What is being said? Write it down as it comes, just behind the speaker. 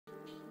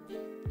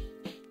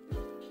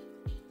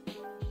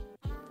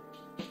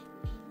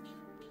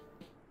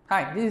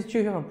Hi, this is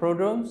Chu here from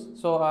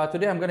ProDrones. So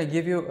today I'm going to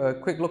give you a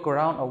quick look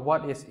around of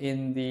what is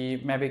in the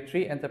Mavic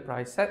 3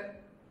 Enterprise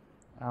set,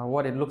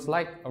 what it looks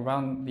like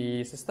around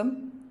the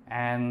system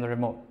and the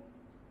remote.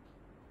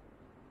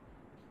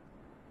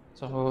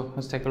 So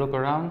let's take a look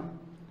around.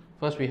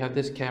 First we have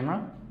this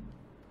camera.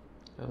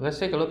 So let's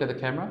take a look at the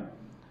camera.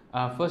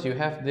 First you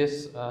have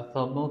this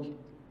thermal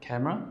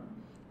camera,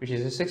 which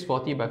is a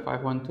 640 by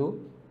 512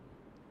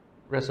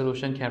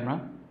 resolution camera.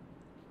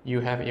 You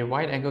have a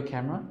wide angle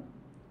camera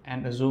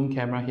and a zoom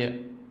camera here.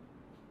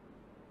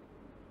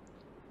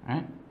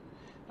 Right?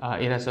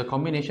 It has a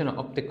combination of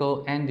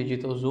optical and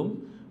digital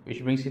zoom,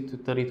 which brings it to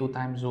 32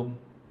 times zoom.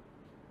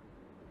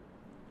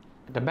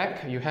 At the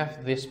back you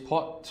have this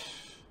port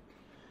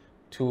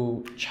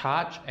to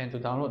charge and to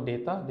download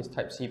data, this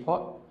Type-C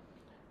port,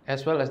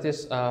 as well as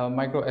this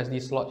micro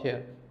SD slot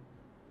here.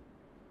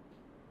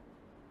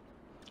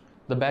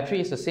 The battery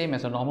is the same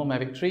as a normal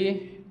Mavic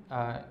 3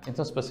 in terms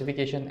of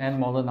specification and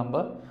model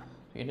number.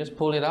 You just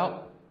pull it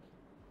out,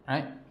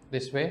 right,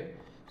 this way.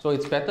 So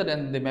it's better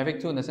than the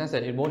Mavic 2 in the sense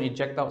that it won't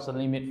eject out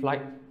suddenly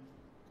mid-flight.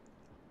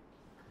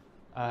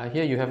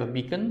 Here you have a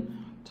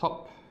beacon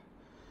top,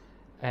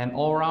 and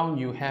all around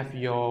you have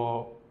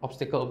your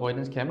obstacle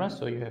avoidance cameras.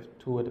 So you have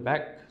 2 at the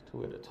back,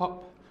 2 at the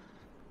top,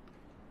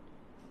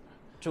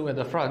 2 at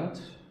the front,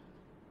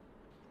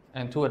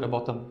 and 2 at the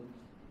bottom.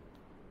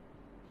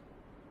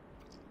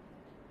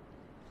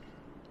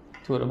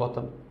 2 at the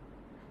bottom.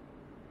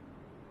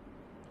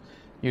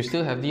 You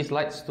still have these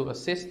lights to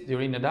assist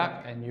during the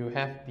dark, and you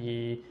have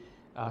the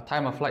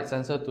time of flight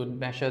sensor to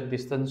measure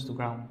distance to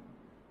ground.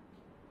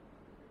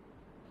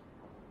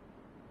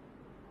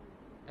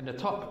 At the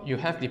top you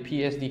have the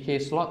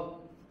PSDK slot.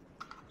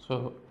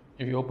 So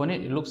if you open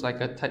it, it looks like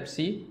a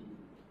Type-C.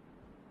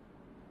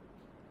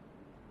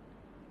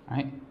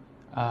 Right?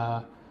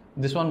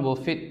 This one will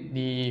fit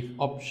the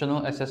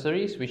optional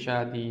accessories, which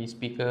are the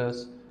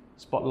speakers,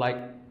 spotlight,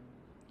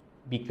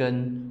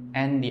 beacon,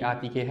 and the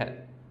RTK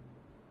head.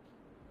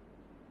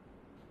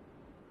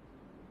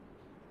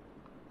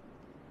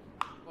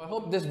 I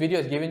hope this video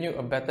has given you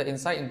a better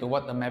insight into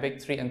what the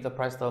Mavic 3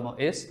 Enterprise Thermal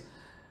is.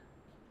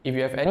 If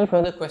you have any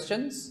further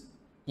questions,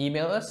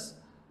 email us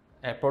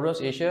at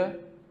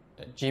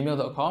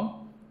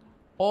prodrones.asia@gmail.com,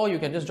 or you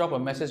can just drop a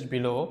message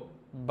below,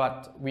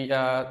 but we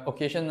are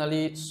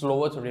occasionally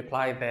slower to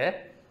reply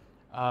there.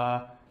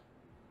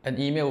 An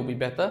email will be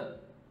better.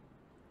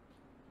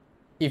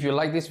 If you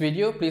like this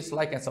video, please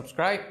like and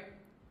subscribe.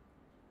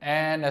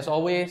 And as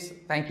always,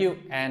 thank you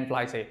and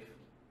fly safe.